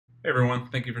Hey everyone,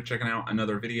 thank you for checking out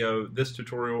another video. This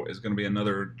tutorial is going to be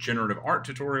another generative art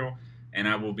tutorial, and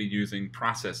I will be using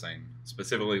processing,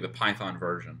 specifically the Python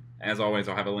version. As always,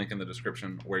 I'll have a link in the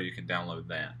description where you can download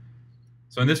that.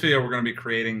 So in this video, we're going to be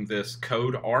creating this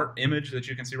code art image that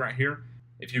you can see right here.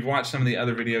 If you've watched some of the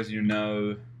other videos, you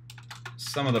know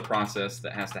some of the process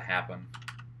that has to happen.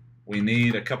 We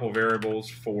need a couple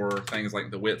variables for things like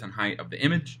the width and height of the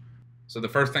image. So the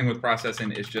first thing with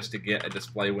processing is just to get a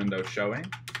display window showing.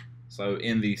 So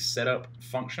in the setup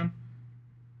function,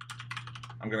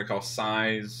 I'm going to call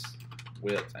size,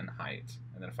 width, and height.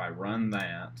 And then if I run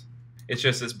that, it's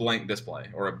just this blank display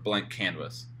or a blank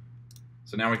canvas.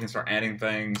 So now we can start adding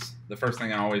things. The first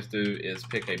thing I always do is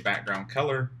pick a background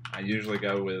color. I usually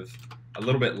go with a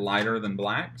little bit lighter than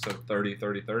black, so 30,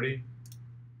 30, 30.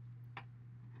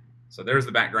 So there's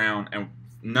the background, and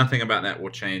nothing about that will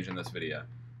change in this video.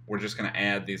 We're just going to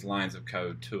add these lines of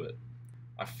code to it.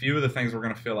 A few of the things we're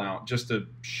going to fill out just to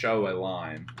show a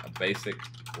line, a basic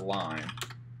line.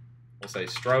 We'll say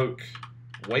stroke,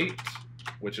 weight,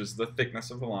 which is the thickness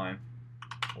of the line.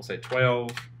 We'll say 12,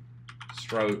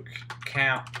 stroke,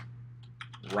 cap,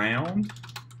 round.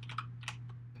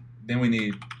 Then we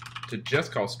need to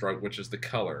just call stroke, which is the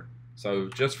color. So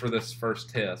just for this first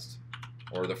test,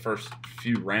 or the first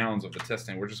few rounds of the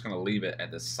testing, we're just going to leave it at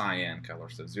the cyan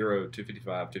color. So 0,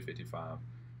 255, 255.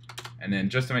 And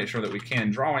then just to make sure that we can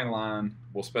draw a line,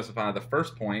 we'll specify the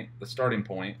first point, the starting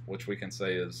point, which we can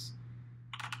say is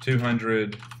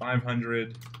 200,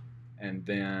 500, and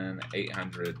then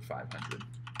 800, 500.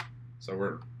 So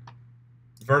we're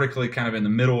vertically kind of in the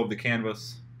middle of the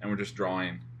canvas, and we're just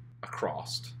drawing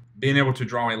across. Being able to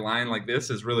draw a line like this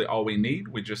is really all we need.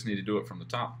 We just need to do it from the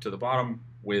top to the bottom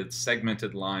with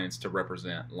segmented lines to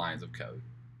represent lines of code.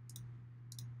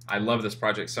 I love this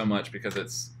project so much because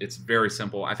it's very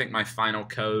simple. I think my final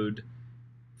code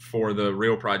for the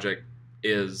real project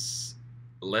is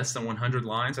less than 100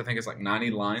 lines. I think it's like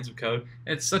 90 lines of code.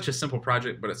 It's such a simple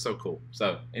project, but it's so cool.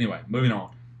 So anyway, moving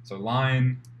on. So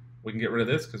line, we can get rid of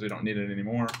this because we don't need it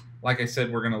anymore. Like I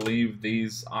said, we're going to leave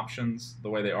these options the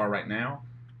way they are right now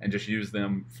and just use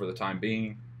them for the time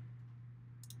being.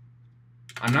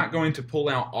 I'm not going to pull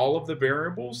out all of the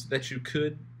variables that you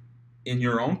could in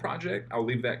your own project. I'll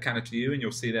leave that kind of to you, and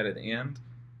you'll see that at the end.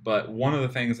 But one of the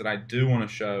things that I do want to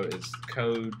show is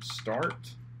code start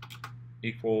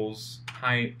equals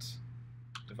height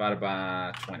divided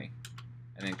by 20.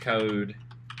 And then code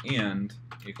end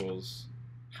equals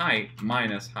height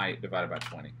minus height divided by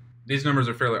 20. These numbers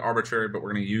are fairly arbitrary, but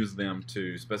we're going to use them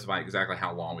to specify exactly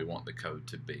how long we want the code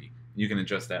to be. You can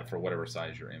adjust that for whatever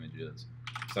size your image is.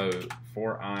 So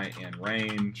for I in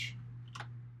range,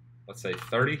 let's say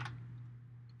 30.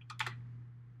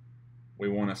 We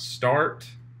want to start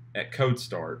at code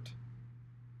start,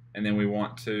 and then we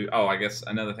want to, I guess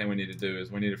another thing we need to do is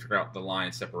we need to figure out the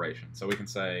line separation. So we can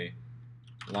say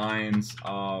lines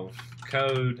of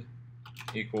code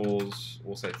equals,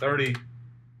 we'll say 30,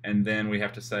 and then we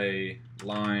have to say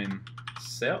line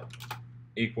sep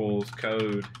equals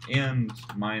code end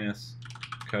minus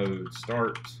code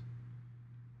start.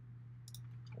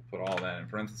 We'll put all that in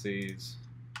parentheses,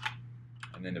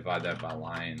 and then divide that by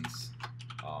lines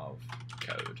of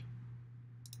code.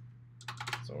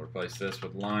 So we'll replace this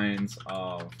with lines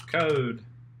of code.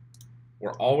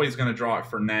 We're always going to draw it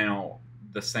for now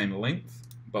the same length,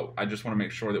 but I just want to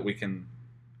make sure that we can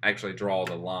actually draw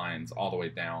the lines all the way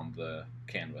down the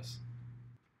canvas.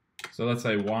 So let's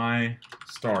say y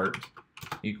start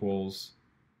equals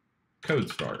code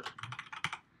start.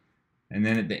 And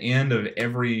then at the end of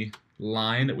every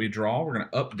line that we draw, we're going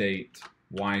to update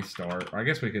y start. Or I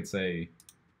guess we could say,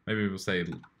 maybe we'll say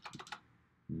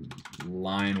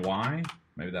line y.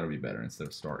 Maybe that'll be better instead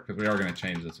of start, because we are going to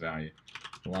change this value.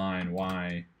 Line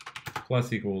y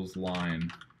plus equals line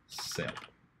sep.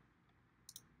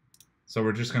 So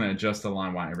we're just going to adjust the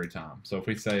line y every time. So if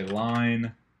we say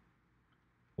line,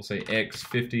 we'll say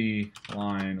x50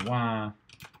 line y,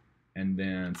 and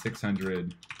then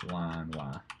 600 line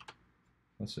y.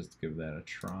 Let's just give that a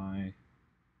try.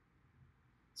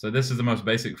 So this is the most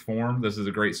basic form. This is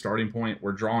a great starting point.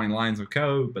 We're drawing lines of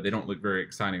code, but they don't look very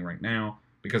exciting right now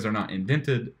because they're not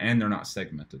indented and they're not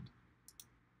segmented.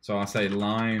 So I'll say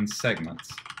line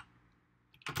segments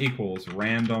equals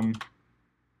random,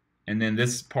 and then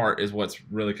this part is what's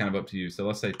really kind of up to you. So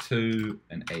let's say 2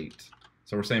 and 8.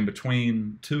 So we're saying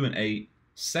between 2 and 8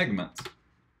 segments,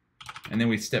 and then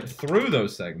we step through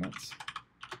those segments,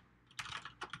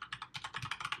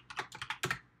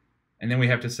 and then we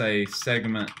have to say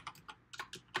segment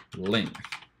length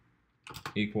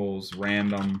equals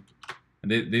random.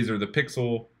 And these are the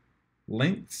pixel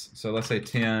lengths. So let's say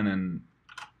 10 and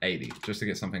 80, just to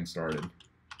get something started.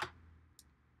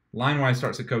 Line Y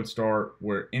starts at code start.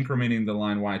 We're incrementing the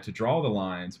line Y to draw the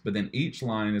lines, but then each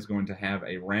line is going to have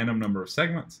a random number of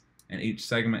segments, and each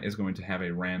segment is going to have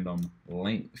a random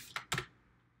length.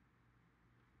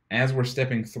 As we're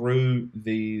stepping through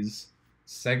these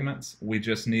segments, we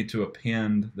just need to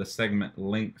append the segment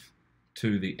length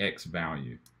to the X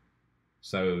value.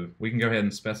 So we can go ahead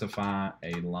and specify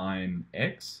a line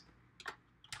X.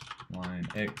 Line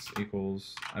X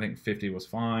equals, I think 50 was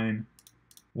fine.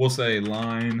 We'll say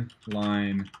line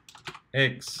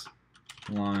X,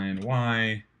 line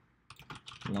Y,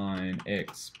 line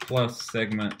X plus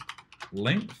segment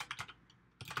length,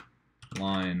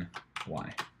 line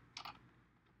Y.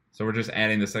 So we're just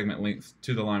adding the segment length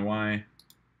to the line Y.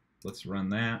 Let's run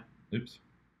that. Oops.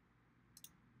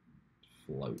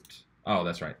 Float. Oh,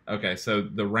 that's right. Okay, so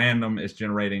the random is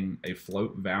generating a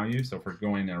float value. So if we're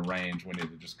going in a range, we need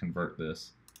to just convert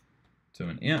this to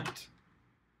an int.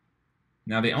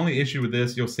 Now, the only issue with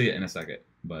this, you'll see it in a second,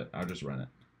 but I'll just run it.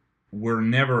 We're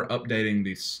never updating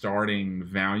the starting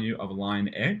value of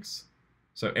line X.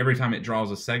 So every time it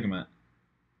draws a segment,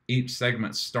 each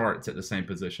segment starts at the same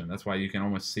position. That's why you can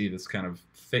almost see this kind of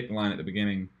thick line at the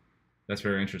beginning. That's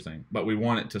very interesting. But we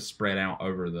want it to spread out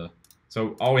over the...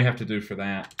 So all we have to do for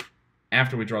that,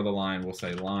 after we draw the line, we'll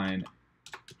say line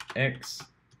X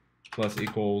plus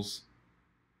equals...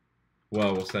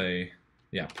 Well, we'll say...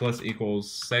 Yeah, plus equals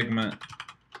segment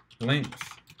length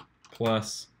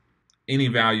plus any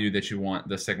value that you want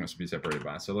the segments to be separated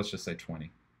by. So let's just say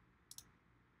 20.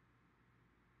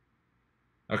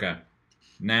 Okay.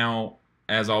 Now,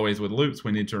 as always with loops,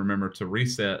 we need to remember to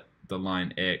reset the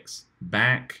line X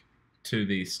back to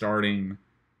the starting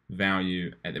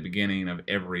value at the beginning of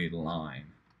every line.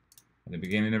 At the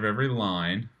beginning of every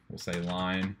line, we'll say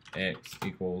line X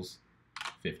equals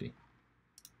 50.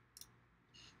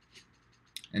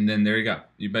 And then there you go.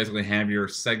 You basically have your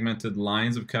segmented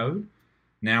lines of code.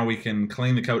 Now we can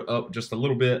clean the code up just a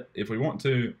little bit if we want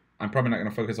to. I'm probably not going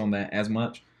to focus on that as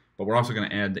much, but we're also going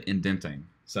to add the indenting.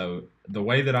 So the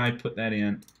way that I put that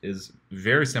in is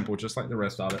very simple, just like the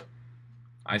rest of it.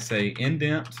 I say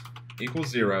indent equals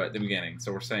 0 at the beginning.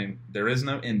 So we're saying there is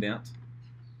no indent.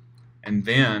 And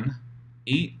then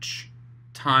each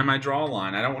time I draw a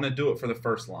line, I don't want to do it for the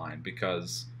first line,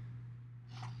 because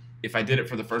if I did it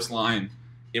for the first line,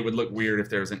 it would look weird if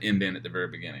there was an indent at the very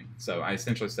beginning. So I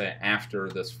essentially say after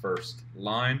this first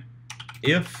line,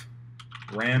 if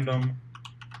random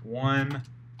 1,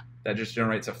 that just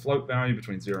generates a float value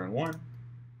between 0 and 1.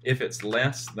 If it's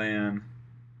less than,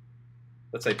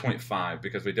 let's say 0.5,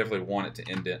 because we definitely want it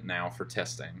to indent now for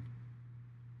testing.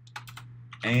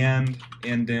 And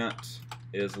indent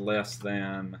is less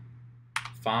than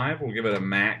 5. We'll give it a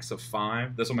max of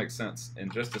 5. This will make sense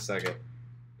in just a second.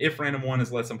 If random 1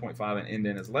 is less than 0.5 and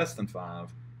indent is less than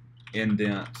 5,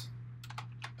 indent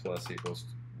plus equals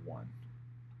 1.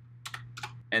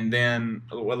 And then,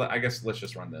 well, I guess let's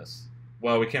just run this.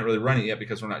 Well, we can't really run it yet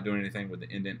because we're not doing anything with the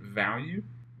indent value.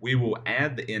 We will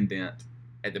add the indent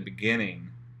at the beginning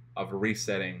of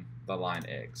resetting the line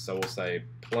X. So we'll say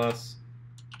plus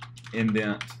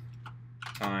indent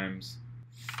times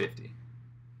 50.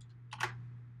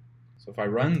 So if I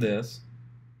run this,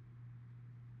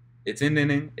 it's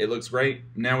indenting, it looks great.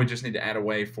 Now we just need to add a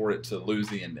way for it to lose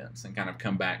the indents and kind of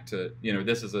come back to,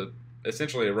 this is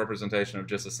essentially a representation of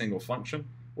just a single function,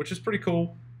 which is pretty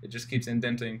cool. It just keeps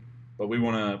indenting, but we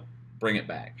want to bring it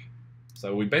back.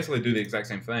 So we basically do the exact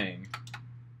same thing.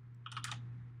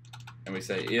 And we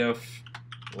say if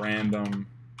random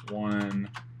 1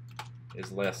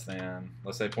 is less than,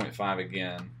 let's say 0.5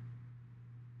 again,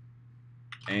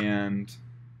 and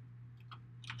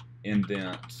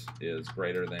indent is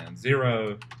greater than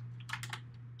 0,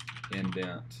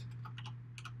 indent.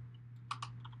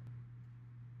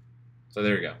 So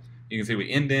there you go. You can see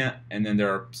we indent, and then there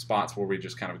are spots where we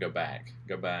just kind of go back,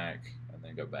 and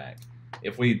then go back.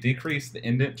 If we decrease the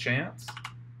indent chance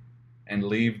and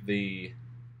leave the,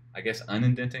 I guess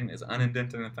unindenting, is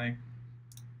unindenting a thing?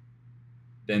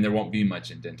 Then there won't be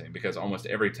much indenting, because almost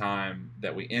every time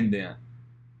that we indent,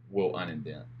 we'll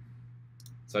unindent.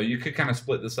 So you could kind of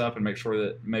split this up and make sure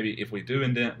that maybe if we do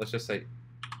indent, let's just say,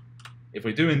 if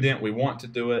we do indent, we want to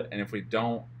do it, and if we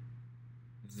don't,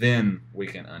 then we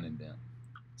can unindent.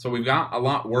 So we've got a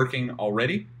lot working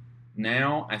already.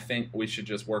 Now I think we should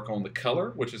just work on the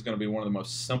color, which is going to be one of the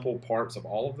most simple parts of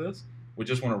all of this. We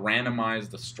just want to randomize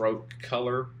the stroke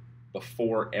color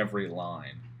before every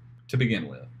line to begin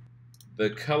with.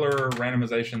 The color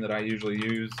randomization that I usually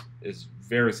use is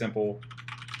very simple.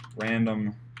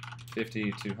 Random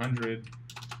 50, 200.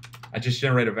 I just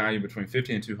generate a value between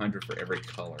 50 and 200 for every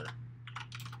color.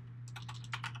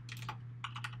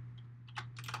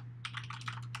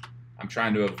 I'm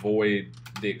trying to avoid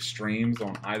the extremes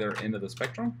on either end of the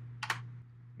spectrum.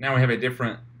 Now we have a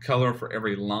different color for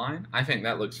every line. I think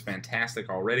that looks fantastic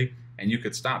already, and you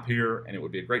could stop here and it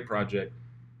would be a great project.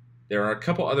 There are a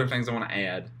couple other things I want to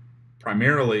add.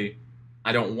 Primarily,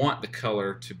 I don't want the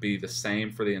color to be the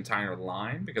same for the entire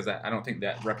line because I don't think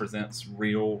that represents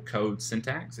real code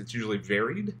syntax. It's usually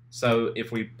varied. So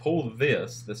if we pull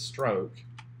this stroke,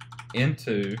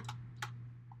 into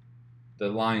the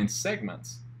line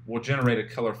segments, we'll generate a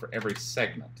color for every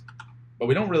segment. But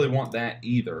we don't really want that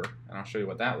either, and I'll show you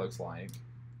what that looks like.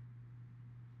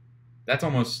 That's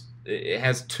almost, it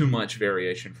has too much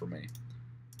variation for me.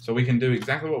 So we can do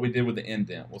exactly what we did with the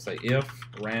indent. We'll say if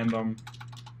random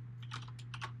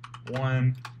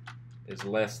 1 is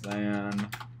less than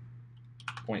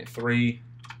 0.3,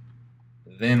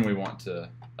 then we want to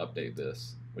update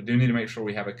this. We do need to make sure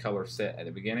we have a color set at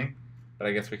the beginning, but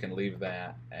I guess we can leave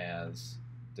that as,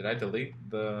 did I delete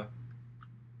the,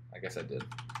 I guess I did.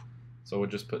 So we'll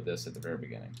just put this at the very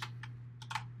beginning.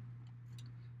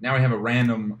 Now we have a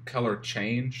random color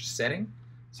change setting.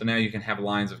 So now you can have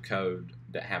lines of code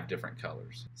that have different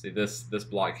colors. See, this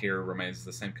block here remains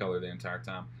the same color the entire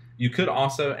time. You could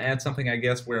also add something, I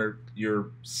guess, where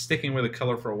you're sticking with a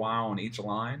color for a while on each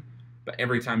line, but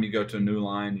every time you go to a new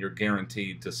line, you're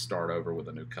guaranteed to start over with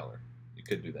a new color. You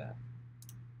could do that.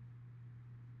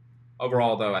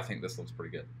 Overall, though, I think this looks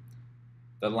pretty good.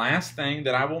 The last thing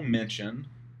that I will mention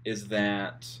is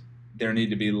that there need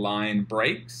to be line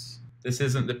breaks. This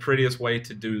isn't the prettiest way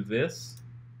to do this,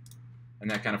 and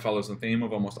that kind of follows the theme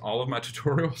of almost all of my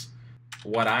tutorials.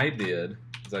 What I did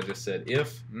is I just said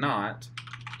if not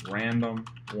random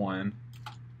 1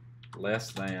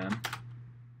 less than,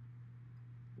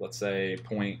 let's say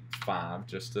 0.5,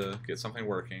 just to get something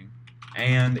working,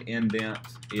 and indent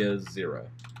is 0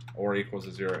 or equals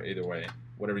to 0, either way,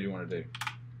 whatever you want to do.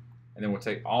 And then we'll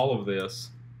take all of this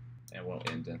and we'll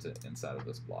indent it inside of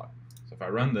this block. So if I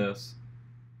run this,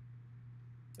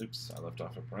 oops, I left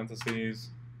off a parentheses.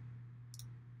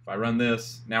 If I run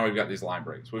this, now we've got these line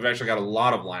breaks. We've actually got a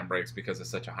lot of line breaks because it's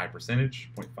such a high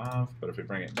percentage, 0.5, but if we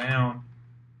bring it down,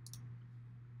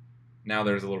 now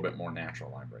there's a little bit more natural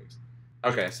line breaks.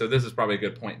 Okay, so this is probably a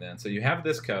good point then. So you have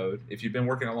this code. If you've been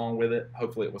working along with it,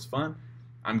 hopefully it was fun.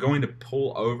 I'm going to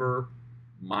pull over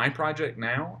my project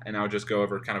now, and I'll just go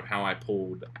over kind of how I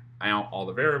pulled out all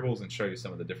the variables and show you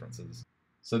some of the differences.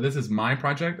 So this is my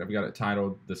project. I've got it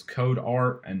titled This Code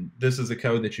Art, and this is the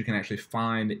code that you can actually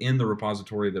find in the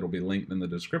repository that will be linked in the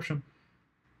description.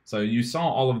 So you saw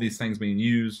all of these things being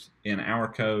used in our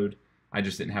code. I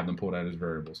just didn't have them pulled out as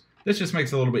variables. This just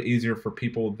makes it a little bit easier for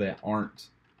people that aren't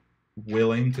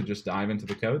willing to just dive into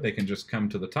the code. They can just come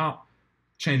to the top,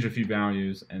 change a few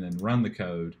values, and then run the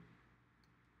code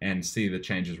and see the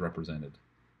changes represented.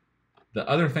 The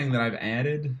other thing that I've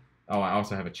added, oh, I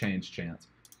also have a change chance.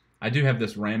 I do have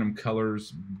this random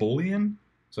colors boolean.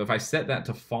 So if I set that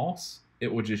to false,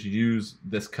 it will just use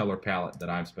this color palette that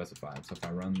I've specified. So if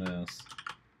I run this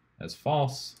as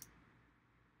false,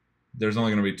 there's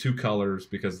only going to be 2 colors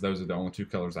because those are the only 2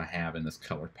 colors I have in this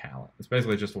color palette. It's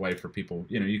basically just a way for people,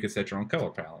 you could set your own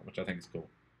color palette, which I think is cool.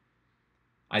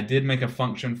 I did make a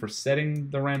function for setting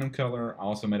the random color. I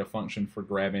also made a function for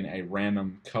grabbing a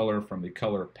random color from the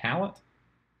color palette.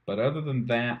 But other than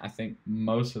that, I think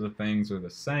most of the things are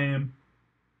the same.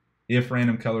 If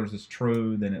random colors is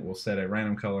true, then it will set a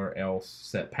random color, else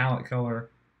set palette color.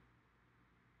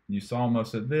 You saw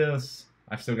most of this.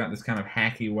 I've still got this kind of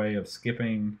hacky way of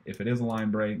skipping if it is a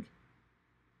line break.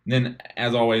 And then,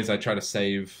 as always, I try to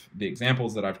save the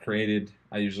examples that I've created.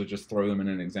 I usually just throw them in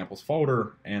an examples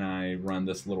folder, and I run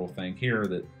this little thing here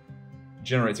that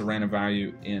generates a random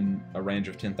value in a range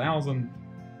of 10,000,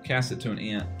 cast it to an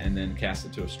int, and then cast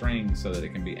it to a string so that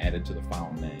it can be added to the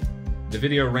file name. The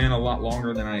video ran a lot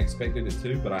longer than I expected it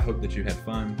to, but I hope that you had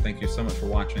fun. Thank you so much for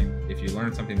watching. If you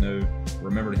learned something new,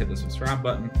 remember to hit the subscribe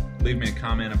button, leave me a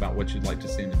comment about what you'd like to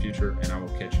see in the future, and I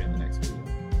will catch you